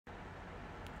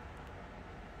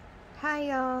Hi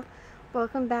y'all,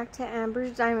 welcome back to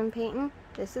Amber's Diamond Painting.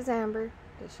 This is Amber,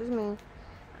 this is me.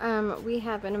 We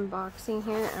have an unboxing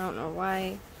here. I don't know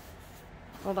why.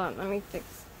 Hold on, let me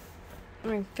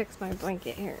fix my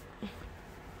blanket here.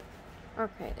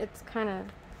 Okay, it's kind of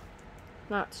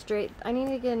not straight. I need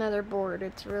to get another board.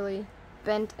 It's really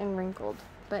bent and wrinkled.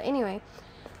 But anyway,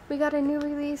 we got a new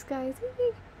release, guys.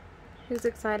 Who's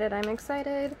excited? I'm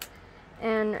excited.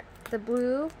 And the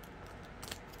blue,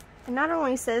 it not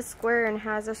only says square and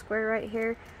has a square right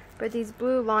here, but these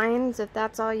blue lines, if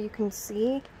that's all you can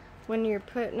see when you're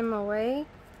putting them away,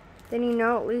 then you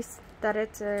know at least that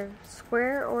it's a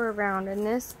square or a round. And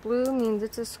this blue means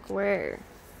it's a square.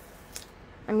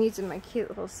 I'm using my cute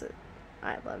little suit.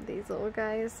 I love these little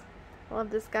guys. I love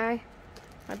this guy.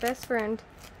 My best friend.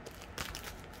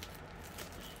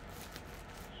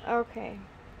 Okay.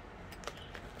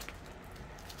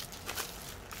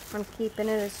 I'm keeping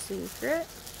it a secret.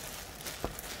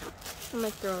 I'm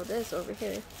gonna throw this over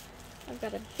here. I've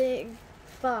got a big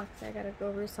box I gotta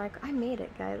go recycle. I made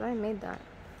it, guys. I made that.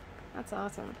 That's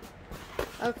awesome.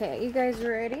 Okay, you guys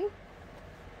ready?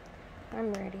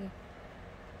 I'm ready.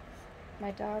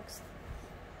 My dog's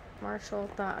Marshall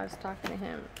thought I was talking to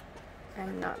him.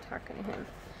 I'm not talking to him.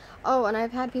 Oh, and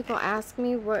I've had people ask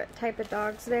me what type of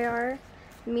dogs they are.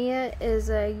 Mia is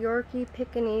a Yorkie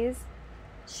Pekingese.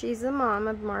 She's the mom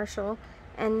of Marshall.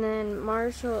 And then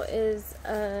Marshall is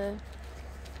a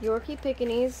Yorkie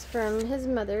Pekingese from his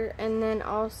mother. And then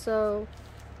also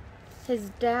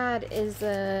his dad is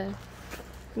a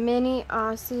mini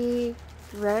Aussie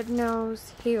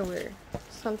red-nosed heeler.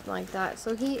 Something like that.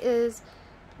 So he is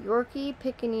Yorkie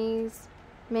Pekingese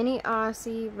mini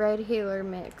Aussie red heeler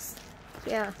mix.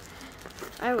 Yeah,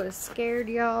 I was scared,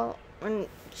 y'all, when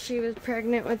she was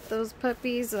pregnant with those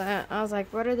puppies. I was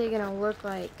like, what are they gonna look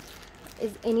like?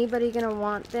 Is anybody gonna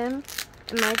want them?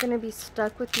 Am I gonna be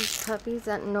stuck with these puppies?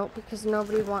 Nope, because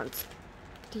nobody wants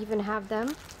to even have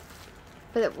them.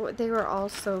 But they were all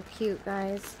so cute,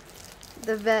 guys.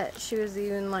 The vet, she was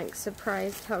even like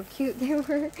surprised how cute they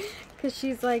were, because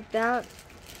she's like,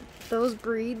 those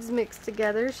breeds mixed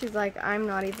together, she's like, I'm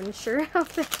not even sure how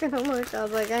they're gonna look. I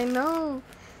was like, I know.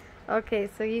 Okay,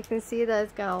 so you can see that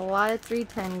it's got a lot of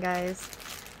 310, guys.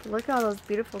 Look at all those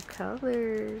beautiful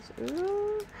colors.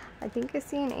 Ooh, I think I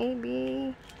see an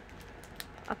AB.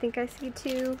 I think I see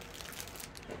two.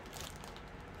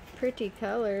 Pretty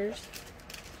colors.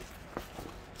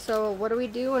 So what do we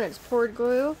do when it's poured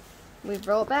glue? We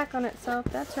roll it back on itself.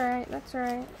 That's right, that's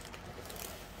right.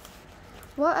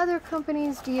 What other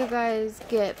companies do you guys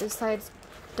get besides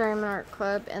Diamond Art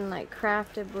Club and like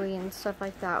Craftably and stuff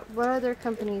like that? What other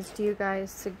companies do you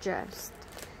guys suggest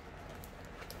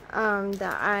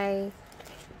that I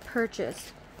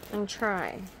purchase and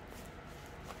try?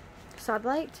 So I'd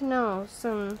like to know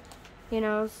some, you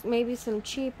know, maybe some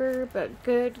cheaper but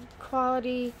good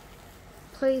quality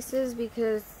places,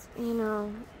 because, you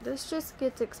know, this just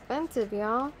gets expensive,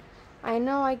 y'all. I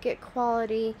know I get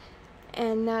quality,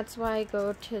 and that's why I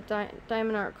go to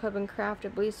Diamond Art Club and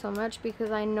Craftably so much, because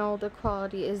I know the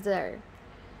quality is there.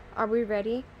 Are we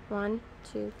ready? 1,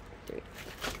 2, 3.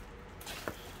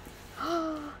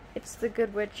 It's the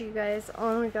Good Witch, you guys.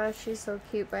 Oh my gosh, she's so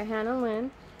cute, by Hannah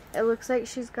Lynn. It looks like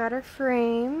she's got a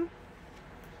frame.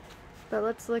 But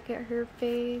let's look at her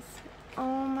face.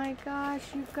 Oh my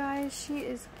gosh, you guys, she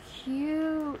is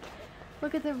cute.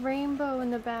 Look at the rainbow in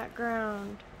the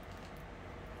background.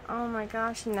 Oh my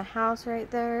gosh, and the house right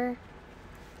there.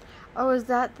 Oh, I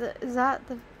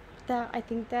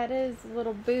think that is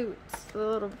little boots. The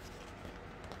little,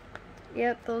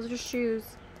 yep, those are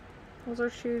shoes. Those are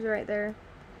shoes right there.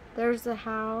 There's the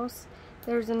house.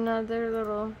 There's another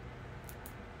little,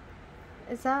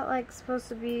 is that like supposed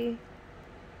to be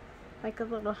like a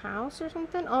little house or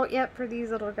something? Oh, yep, for these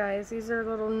little guys. These are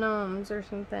little gnomes or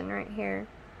something right here.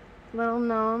 Little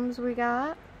gnomes we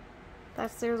got.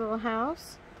 That's their little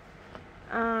house.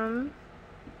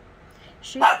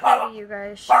 She's pretty, you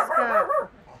guys. She's got,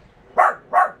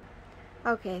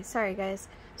 okay, sorry guys.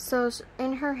 So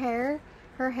in her hair,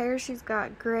 she's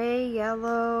got gray,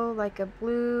 yellow, like a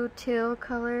blue teal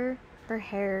color. Her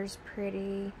hair's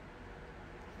pretty.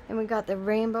 And we got the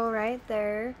rainbow right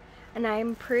there. And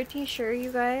I'm pretty sure,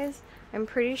 you guys, I'm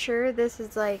pretty sure this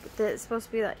is like, it's supposed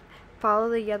to be like, follow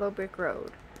the yellow brick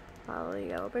road. Follow the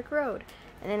yellow brick road.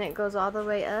 And then it goes all the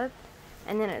way up.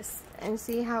 And then and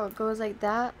see how it goes like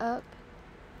that up?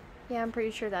 Yeah, I'm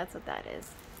pretty sure that's what that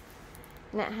is.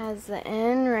 And it has the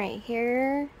N right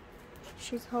here.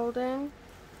 She's holding.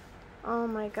 Oh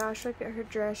my gosh, look at her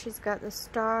dress. She's got the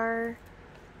star.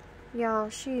 Y'all,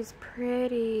 she's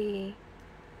pretty.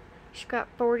 She's got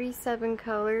 47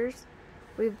 colors.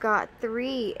 We've got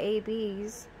 3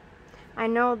 ABs. I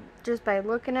know just by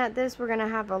looking at this, we're going to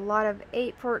have a lot of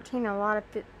 814, a lot of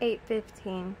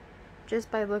 815. Just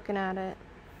by looking at it.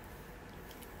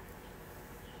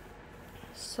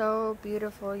 So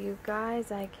beautiful, you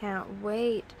guys. I can't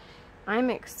wait. I'm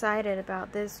excited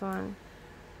about this one.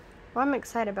 Well, I'm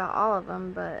excited about all of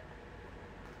them, but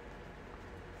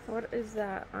what is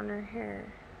that on her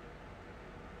hair?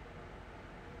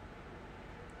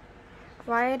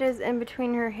 Why does in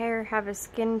between her hair have a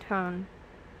skin tone?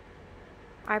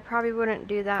 I probably wouldn't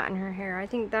do that in her hair. I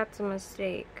think that's a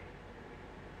mistake.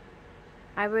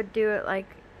 I would do it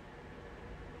like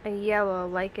a yellow,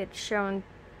 like it's shown,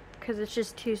 because it's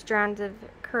just 2 strands of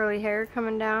curly hair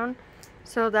coming down.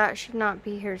 So that should not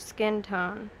be her skin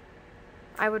tone.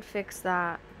 I would fix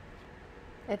that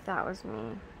if that was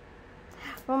me.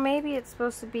 Well, maybe it's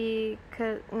supposed to be,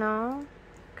 no,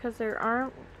 because there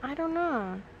aren't, I don't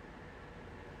know.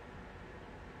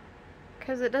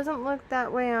 Because it doesn't look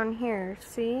that way on here,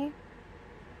 see?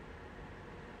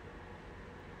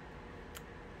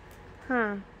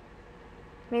 Huh.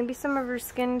 Maybe some of her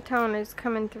skin tone is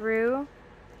coming through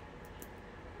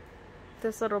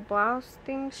this little blouse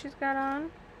thing she's got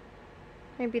on.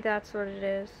 Maybe that's what it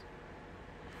is.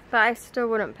 But I still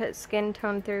wouldn't put skin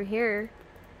tone through here.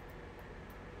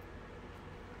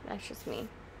 That's just me.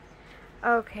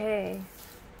 Okay.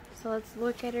 So let's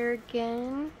look at her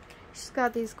again. She's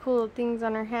got these cool things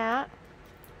on her hat.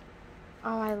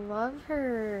 Oh, I love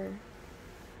her.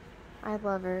 I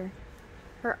love her.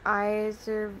 Her eyes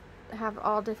have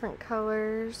all different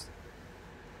colors.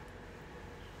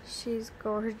 She's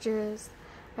gorgeous.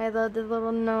 I love the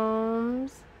little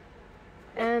gnomes.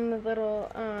 And the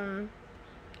little,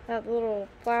 that little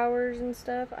flowers and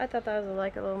stuff. I thought that was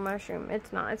like a little mushroom.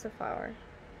 It's not. It's a flower.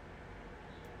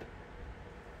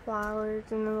 Flowers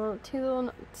and the little 2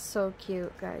 little, it's so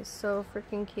cute, guys. So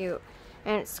freaking cute.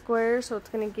 And it's square, so it's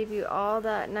going to give you all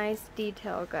that nice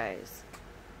detail, guys.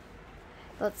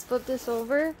 Let's flip this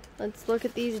over. Let's look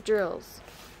at these drills.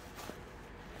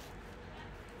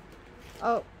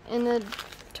 Oh, in the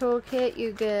toolkit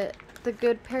you get the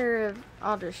good pair of,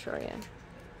 I'll just show you.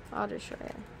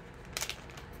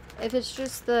 If it's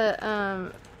just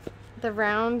the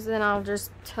rounds, then I'll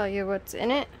just tell you what's in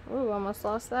it. Ooh, almost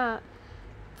lost that.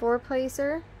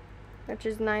 4-placer, which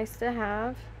is nice to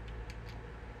have.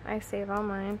 I save all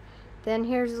mine. Then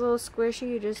here's a little squishy.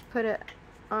 You just put it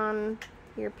on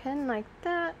your pen like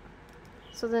that.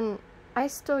 So then I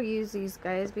still use these,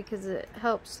 guys, because it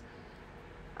helps.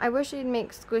 I wish you'd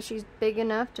make squishies big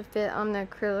enough to fit on the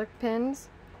acrylic pens.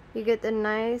 You get the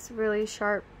nice, really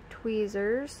sharp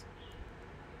tweezers.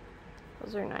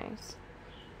 Those are nice.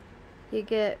 You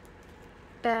get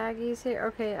baggies here.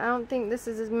 Okay, I don't think this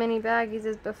is as many baggies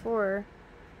as before.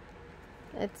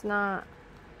 It's not.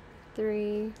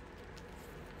 3,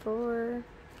 4,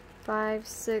 5,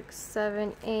 6,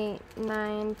 7, 8,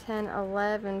 9, 10,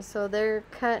 11. So they're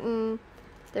cutting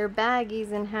their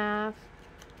baggies in half.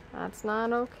 That's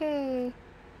not okay.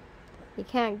 You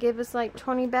can't give us like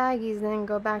 20 baggies and then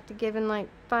go back to giving like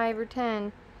 5 or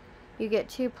 10. You get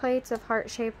 2 plates of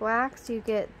heart-shaped wax. You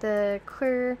get the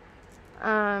clear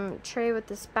tray with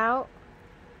the spout.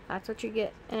 That's what you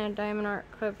get in a Diamond Art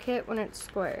Club kit when it's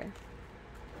square.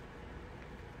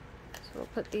 So we'll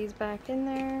put these back in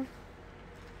there.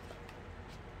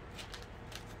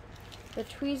 The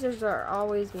tweezers are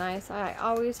always nice. I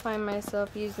always find myself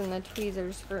using the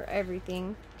tweezers for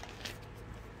everything.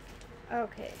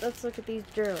 Okay, let's look at these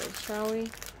drills, shall we?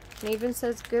 It even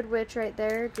says Good Witch right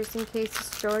there, just in case you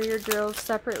store your drills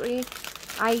separately.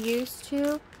 I used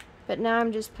to, but now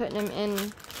I'm just putting them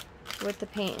in with the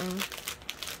painting.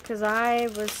 Because I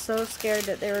was so scared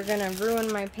that they were going to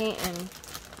ruin my painting.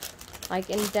 Like,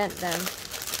 indent them.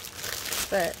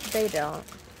 But they don't.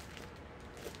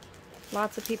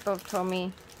 Lots of people have told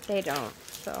me they don't.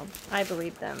 So, I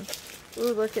believe them.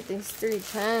 Ooh, look at these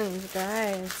 310s,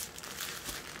 guys.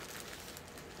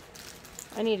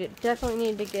 Definitely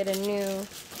need to get a new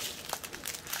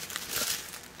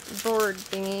board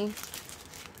thingy.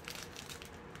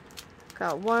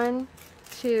 Got 1,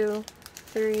 2,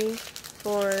 3,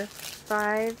 4,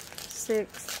 5,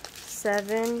 6,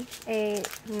 7, 8,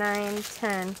 9,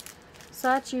 10. So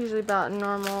that's usually about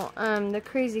normal. The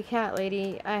Crazy Cat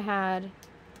Lady, I had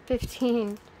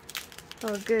 15.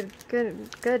 Oh,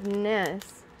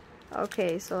 goodness.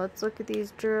 Okay, so let's look at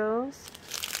these drills.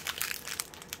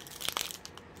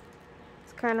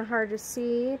 Kind of hard to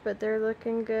see, but they're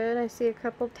looking good. I see a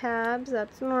couple tabs.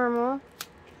 That's normal,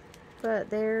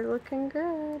 but they're looking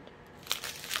good.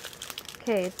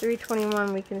 Okay,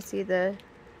 321, we can see the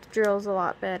drills a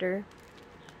lot better.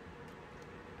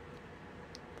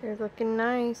 They're looking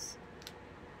nice.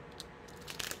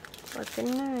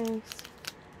 Looking nice.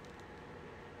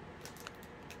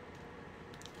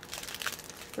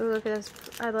 Ooh, look at this.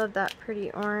 I love that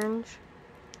pretty orange.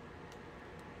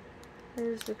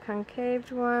 Here's the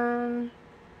concaved one.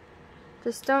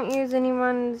 Just don't use any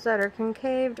ones that are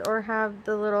concaved or have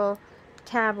the little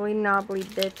tabbly knobbly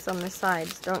bits on the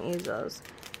sides. Don't use those.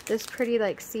 This pretty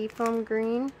like seafoam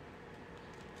green.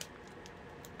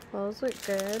 Those look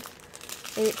good.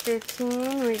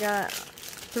 $8.15. We got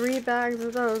 3 bags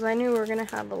of those. I knew we were gonna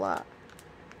have a lot.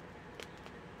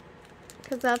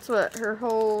 Cause that's what her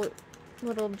whole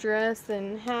little dress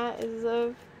and hat is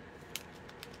of.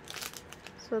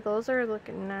 So those are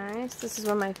looking nice. This is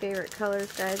one of my favorite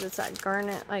colors, guys. It's that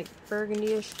garnet, like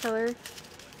burgundy-ish color.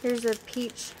 Here's a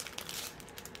peach,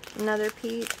 another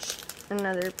peach,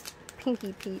 another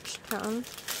pinky peach tone.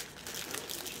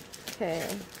 Okay.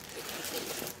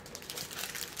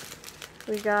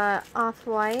 We got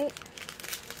off-white.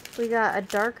 We got a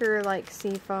darker, like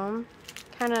seafoam,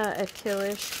 kind of a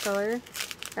tealish color.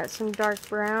 Got some dark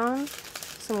brown,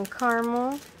 some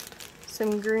caramel,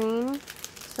 some green,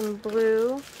 some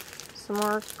blue, some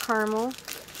more caramel.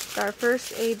 Our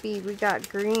first AB, we got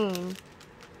green.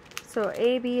 So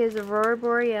AB is Aurora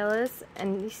Borealis,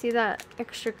 and you see that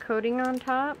extra coating on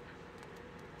top?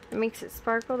 It makes it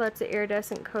sparkle. That's the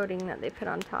iridescent coating that they put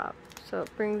on top. So it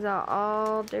brings out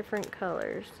all different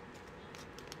colors.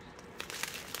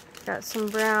 Got some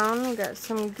brown, we got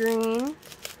some green,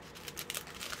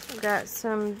 we got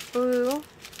some blue,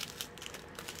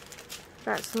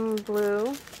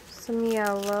 some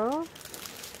yellow,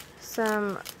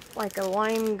 some like a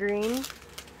lime green,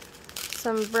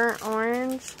 some burnt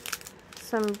orange,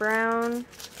 some brown,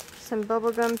 some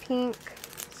bubblegum pink,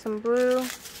 some blue.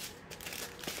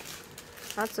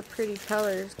 Lots of pretty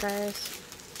colors, guys.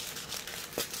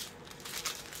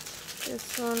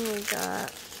 This one we got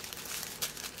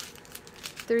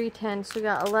 310. So we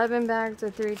got 11 bags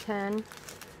of 310.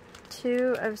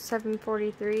 2 of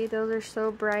 743. Those are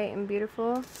so bright and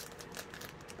beautiful.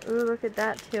 Ooh, look at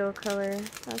that teal color.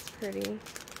 That's pretty.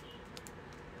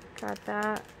 Got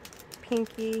that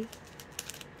pinky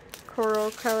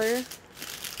coral color.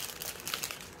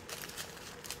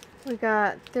 We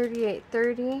got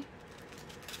 3830.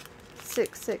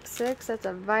 666. That's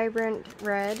a vibrant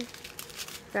red.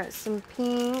 Got some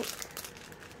pink,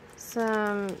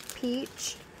 some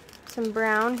peach, some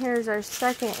brown. Here's our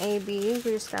second AB. We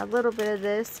just got a little bit of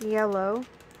this yellow.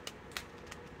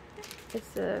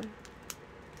 It's a,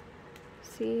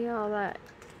 see all that?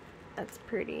 That's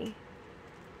pretty.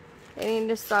 They need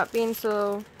to stop being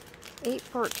so.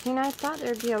 814. I thought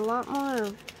there'd be a lot more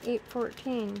of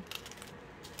 814.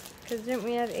 Because didn't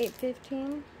we have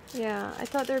 815? Yeah, I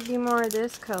thought there'd be more of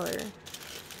this color.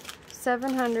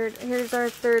 700. Here's our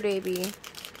third AB.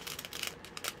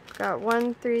 Got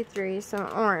 133, some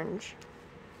orange.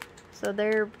 So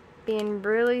they're being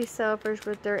really selfish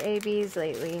with their ABs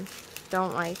lately.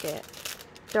 Don't like it.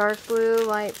 Dark blue,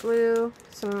 light blue,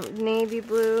 some navy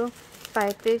blue.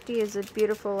 550 is a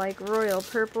beautiful like royal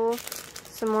purple.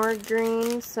 Some more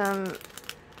green, some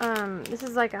this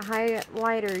is like a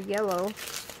highlighter yellow.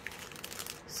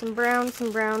 Some brown,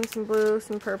 some blue,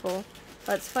 some purple.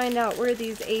 Let's find out where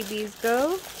these ABs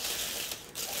go.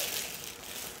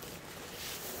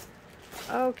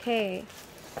 Okay,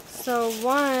 so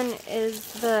one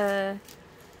is the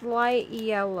light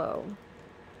yellow.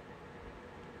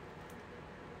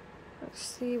 Let's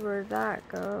see where that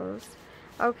goes.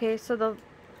 Okay, so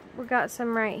we got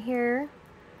some right here,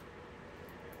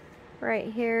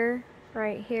 right here,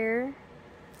 right here.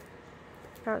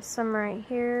 Got some right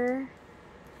here,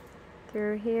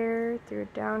 through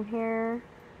down here.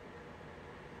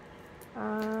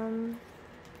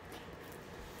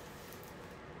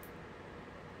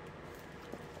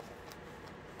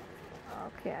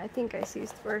 Okay, I think I see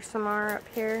where some are up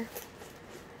here.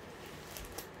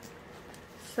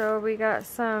 So we got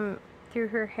some through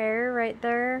her hair right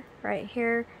there, right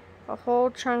here, a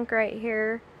whole chunk right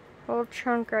here, whole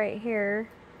chunk right here,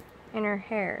 in her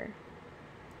hair.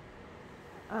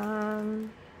 I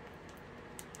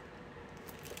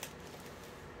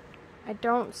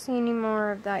don't see any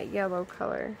more of that yellow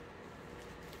color.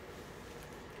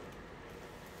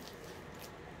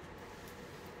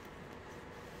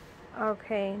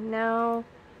 Okay, now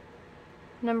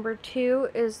number 2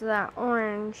 is that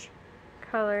orange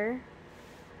color.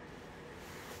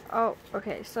 Oh,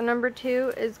 okay, so number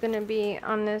 2 is going to be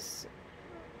on this,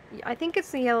 I think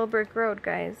it's the yellow brick road,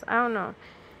 guys. I don't know.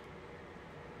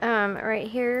 Right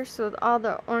here, so all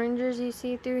the oranges you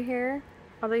see through here,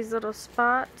 all these little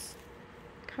spots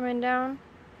coming down,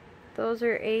 Those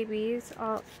are ABs.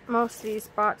 Most of these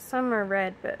spots, some are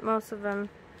red, but most of them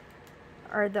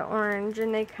are the orange,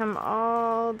 and they come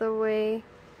all the way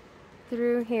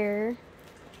through here.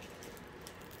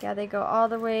 Yeah, they go all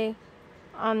the way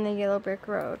on the yellow brick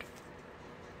road.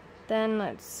 Then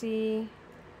let's see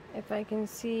if I can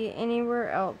see anywhere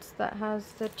else that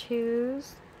has the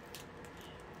 2s.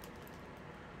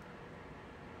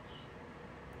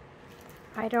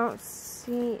 I don't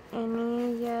see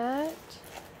any yet.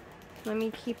 Let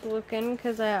me keep looking,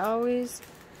 because I always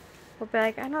go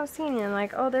back. I don't see any. I'm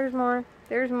like, oh, there's more.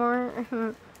 There's more.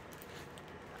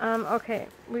 Okay,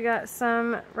 we got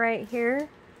some right here.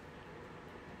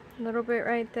 A little bit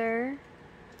right there.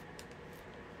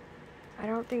 I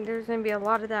don't think there's going to be a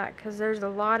lot of that, because there's a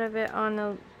lot of it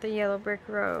on the yellow brick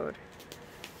road.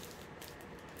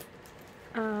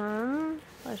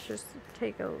 Let's just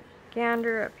take a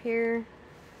gander up here.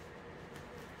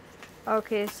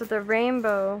 Okay, so the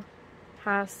rainbow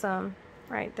has some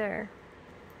right there.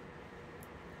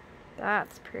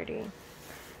 That's pretty.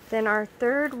 Then our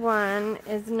third one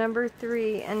is number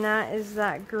 3, and that is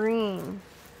that green.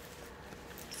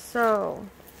 So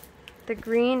the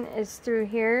green is through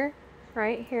here,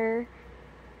 right here,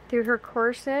 through her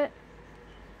corset,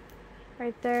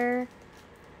 right there,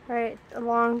 right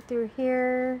along through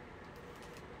here,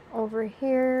 over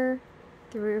here,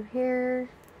 through here,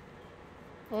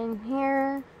 in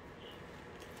here.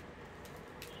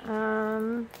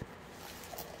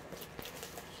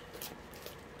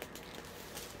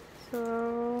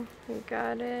 So we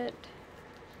got it.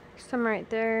 Some right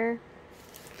there.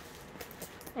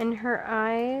 In her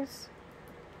eyes.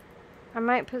 I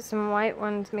might put some white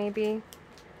ones maybe.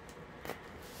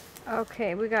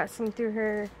 Okay, we got some through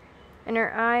her, in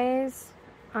her eyes,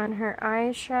 on her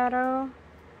eyeshadow.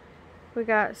 We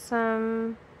got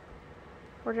some,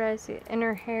 what did I see? In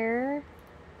her hair.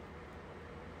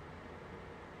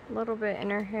 A little bit in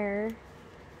her hair.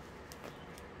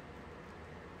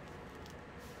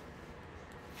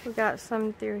 We got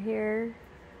some through here,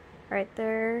 right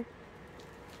there.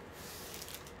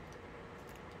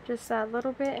 Just that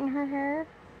little bit in her hair.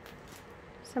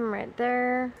 Some right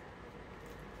there.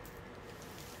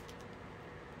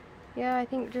 Yeah, I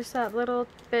think just that little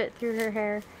bit through her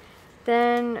hair.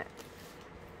 Then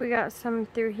we got some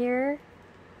through here,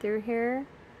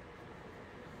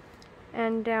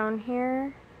 and down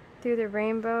here, through the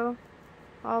rainbow,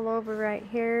 all over right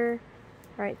here,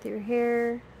 right through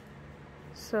here.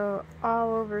 So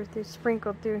all over,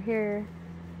 sprinkled through here.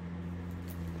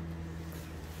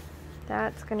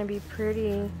 That's gonna be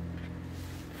pretty.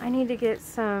 I need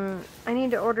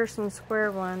to order some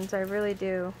square ones, I really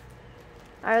do.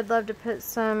 I would love to put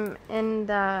some in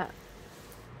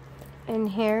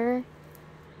here.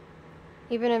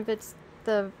 Even if it's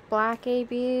the black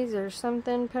ABs or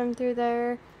something, put them through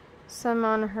there. Some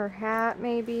on her hat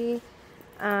maybe.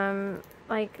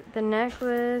 Like the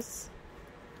necklace.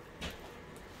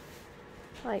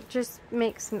 Like just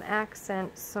make some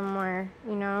accents somewhere,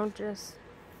 you know, just.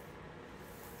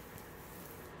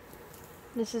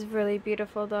 This is really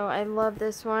beautiful though. I love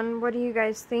this one. What do you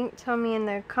guys think? Tell me in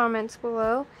the comments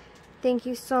below. Thank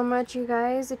you so much, you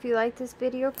guys. If you like this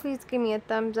video, please give me a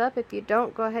thumbs up. If you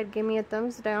don't, go ahead, give me a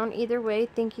thumbs down. Either way,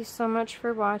 thank you so much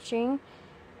for watching.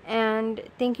 And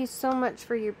thank you so much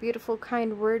for your beautiful,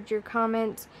 kind words, your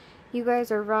comments. You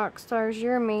guys are rock stars.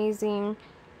 You're amazing.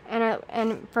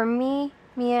 And for me,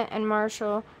 Mia and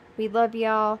Marshall, we love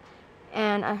y'all.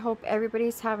 And I hope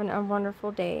everybody's having a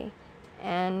wonderful day.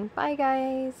 And bye,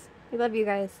 guys. We love you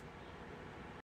guys.